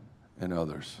 God and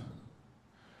others.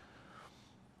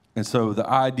 And so the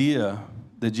idea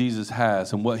that Jesus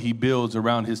has and what he builds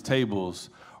around his tables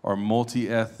are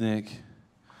multi-ethnic,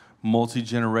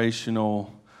 multi-generational,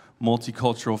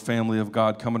 multicultural family of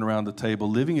God coming around the table,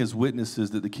 living as witnesses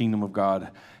that the kingdom of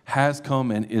God has come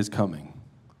and is coming.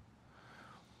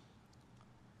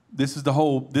 This is the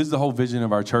whole vision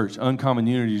of our church. Uncommon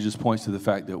Unity just points to the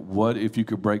fact that what if you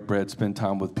could break bread, spend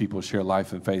time with people, share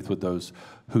life and faith with those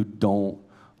who don't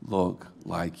look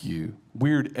like you.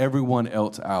 Weird everyone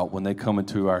else out when they come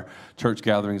into our church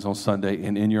gatherings on Sunday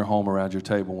and in your home around your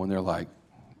table when they're like,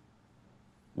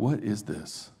 what is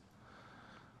this?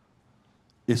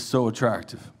 It's so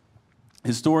attractive.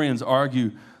 Historians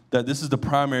argue that this is the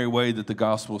primary way that the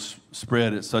gospel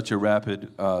spread at such a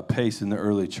rapid pace in the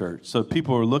early church. So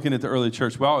people are looking at the early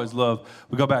church. We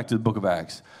go back to the book of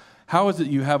Acts. How is it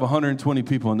you have 120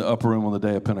 people in the upper room on the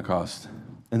day of Pentecost?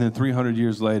 And then 300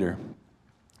 years later,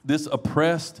 this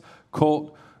oppressed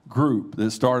cult group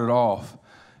that started off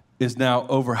is now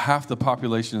over half the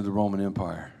population of the Roman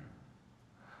Empire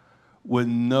with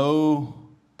no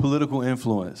political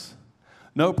influence,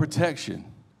 no protection.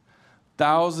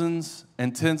 Thousands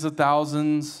and tens of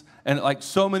thousands, and like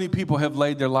so many people have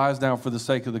laid their lives down for the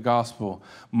sake of the gospel.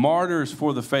 Martyrs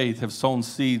for the faith have sown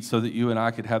seeds so that you and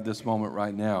I could have this moment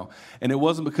right now. And it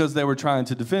wasn't because they were trying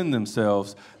to defend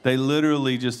themselves. They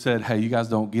literally just said, hey, you guys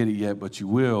don't get it yet, but you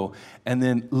will. And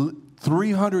then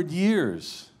 300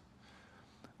 years,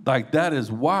 like that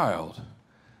is wild.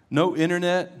 No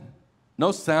internet,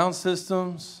 no sound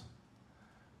systems,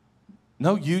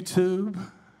 no YouTube.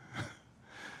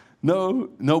 No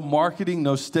marketing,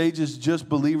 no stages, just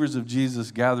believers of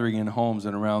Jesus gathering in homes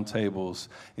and around tables,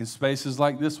 in spaces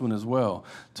like this one as well,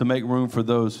 to make room for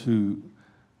those who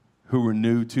were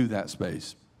new to that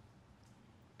space.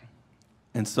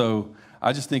 And so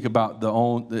I just think about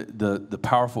the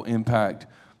powerful impact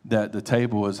that the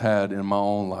table has had in my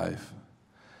own life.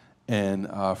 And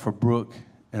for Brooke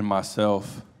and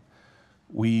myself,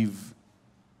 we've...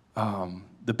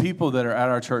 the people that are at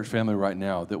our church family right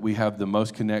now that we have the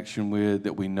most connection with,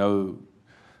 that we know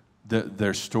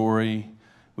their story,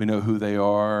 we know who they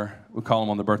are, we call them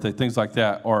on their birthday, things like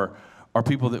that, are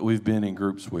people that we've been in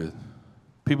groups with,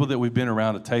 people that we've been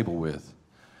around a table with.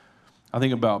 I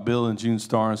think about Bill and June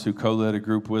Starnes, who co-led a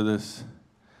group with us,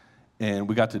 and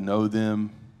we got to know them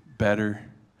better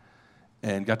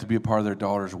and got to be a part of their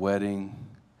daughter's wedding.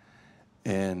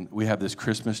 And we have this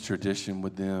Christmas tradition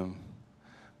with them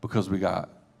because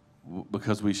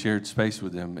we shared space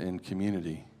with them in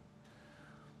community.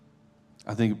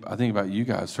 I think about you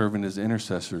guys serving as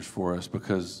intercessors for us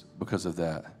because of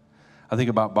that. I think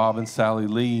about Bob and Sally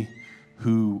Lee,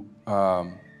 who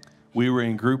we were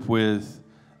in group with,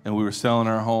 and we were selling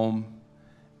our home.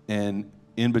 And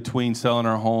in between selling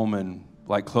our home and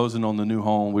like closing on the new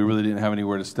home, we really didn't have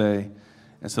anywhere to stay.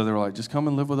 And so they were like, just come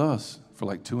and live with us for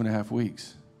like 2.5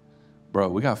 weeks. Bro,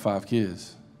 we got 5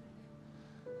 kids.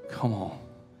 Come on.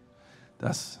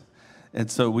 And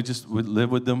so we live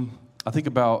with them. I think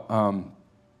about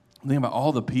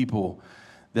all the people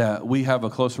that we have a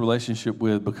close relationship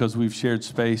with because we've shared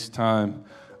space, time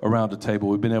around the table.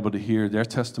 We've been able to hear their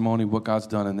testimony, what God's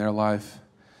done in their life.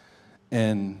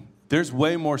 And there's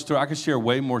way more I could share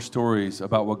way more stories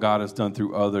about what God has done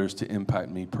through others to impact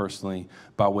me personally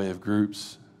by way of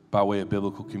groups, by way of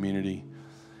biblical community.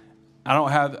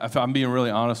 If I'm being really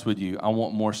honest with you, I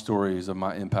want more stories of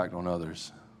my impact on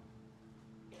others.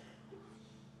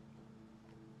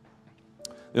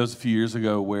 It was a few years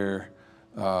ago where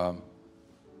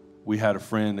we had a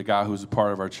friend, a guy who was a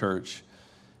part of our church,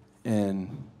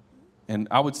 and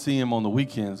I would see him on the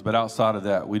weekends, but outside of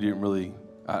that, I didn't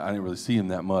really see him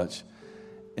that much.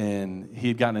 And he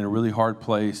had gotten in a really hard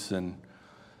place and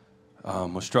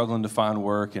was struggling to find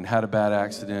work and had a bad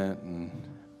accident.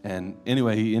 And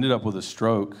anyway, he ended up with a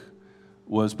stroke,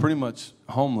 was pretty much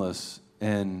homeless.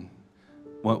 And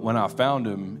when I found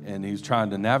him and he was trying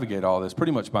to navigate all this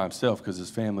pretty much by himself because his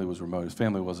family was remote. His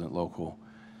family wasn't local.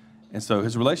 And so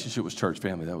his relationship was church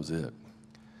family. That was it.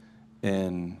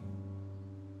 And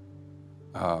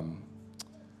I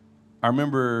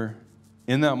remember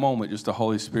in that moment, just the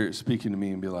Holy Spirit speaking to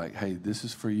me and be like, hey, this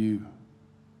is for you.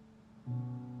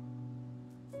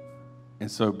 And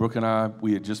so Brooke and I,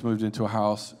 we had just moved into a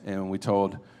house, and we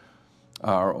told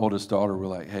our oldest daughter, we're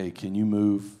like, hey, can you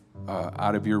move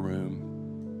out of your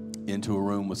room into a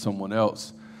room with someone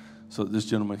else so that this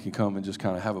gentleman can come and just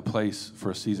kind of have a place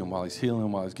for a season while he's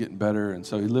healing, while he's getting better. And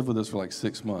so he lived with us for like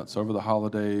 6 months, over the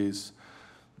holidays,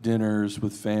 dinners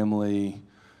with family,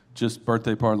 just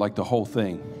birthday party, like the whole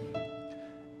thing.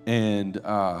 And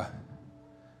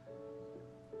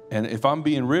if I'm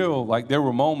being real, like there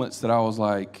were moments that I was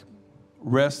like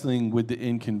wrestling with the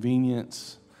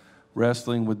inconvenience,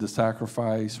 wrestling with the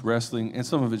sacrifice, and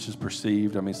some of it's just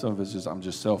perceived. I mean, some of it's just I'm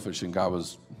just selfish, and God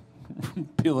was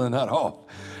peeling that off,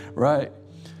 right?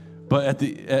 But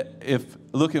if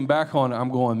looking back on it, I'm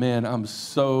going, man, I'm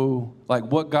so like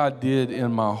what God did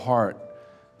in my heart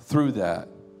through that.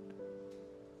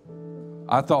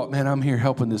 I thought, man, I'm here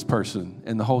helping this person.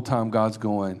 And the whole time God's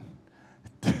going,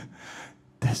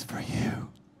 this for you.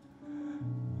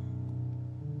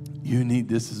 You need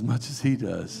this as much as he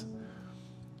does.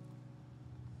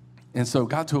 And so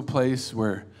got to a place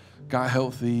where got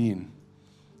healthy and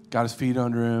got his feet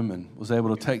under him and was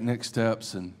able to take next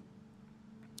steps and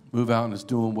move out and is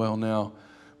doing well now.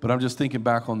 But I'm just thinking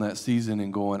back on that season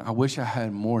and going, I wish I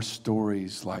had more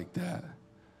stories like that.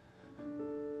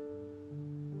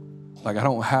 Like, I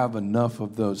don't have enough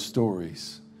of those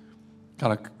stories.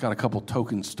 Got a couple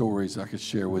token stories I could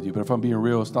share with you. But if I'm being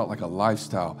real, it's not like a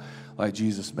lifestyle, like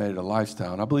Jesus made it a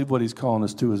lifestyle. And I believe what he's calling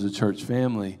us to as a church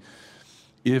family,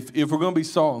 if we're going to be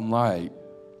salt and light,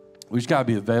 we just got to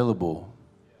be available.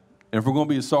 And if we're going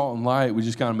to be a salt and light, we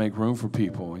just got to make room for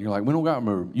people. And you're like, we don't got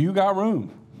room. You got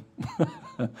room.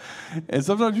 And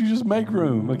sometimes you just make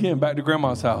room. Again, back to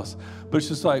grandma's house. But it's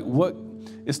just like, what?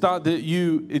 It's not that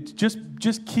it's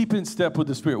just keep in step with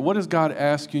the Spirit. What is God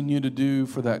asking you to do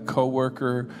for that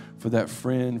coworker, for that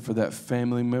friend, for that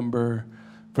family member,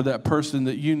 for that person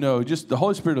that you know? Just the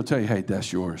Holy Spirit will tell you, hey,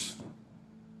 that's yours.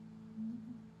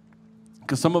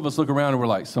 Because some of us look around and we're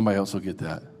like, somebody else will get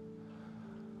that.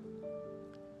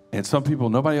 And some people,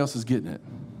 nobody else is getting it.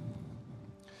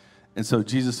 And so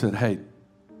Jesus said, hey,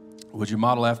 would you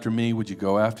model after me? Would you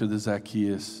go after the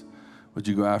Zacchaeus? Would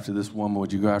you go after this woman?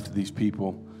 Would you go after these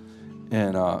people?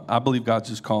 And I believe God's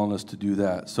just calling us to do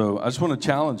that. So I just want to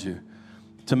challenge you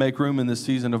to make room in this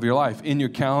season of your life. In your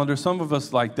calendar, some of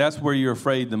us, like, that's where you're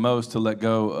afraid the most to let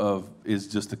go of is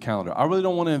just the calendar. I really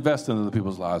don't want to invest in other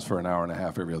people's lives for an hour and a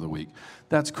half every other week.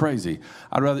 That's crazy.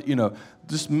 I'd rather,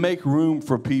 just make room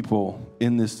for people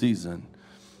in this season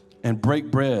and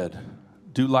break bread,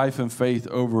 do life and faith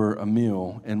over a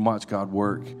meal, and watch God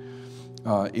work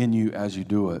in you as you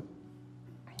do it.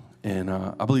 And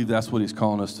I believe that's what he's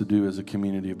calling us to do as a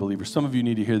community of believers. Some of you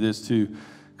need to hear this too,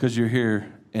 because you're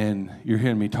here and you're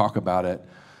hearing me talk about it.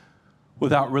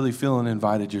 without really feeling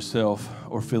invited yourself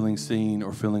or feeling seen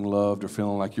or feeling loved or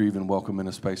feeling like you're even welcome in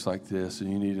a space like this.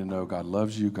 And you need to know God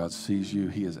loves you, God sees you,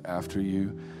 He is after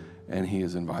you, and He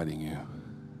is inviting you.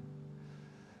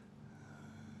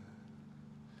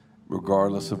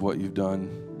 Regardless of what you've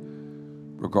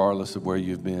done, regardless of where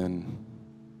you've been,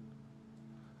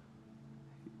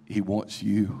 He wants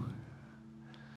you.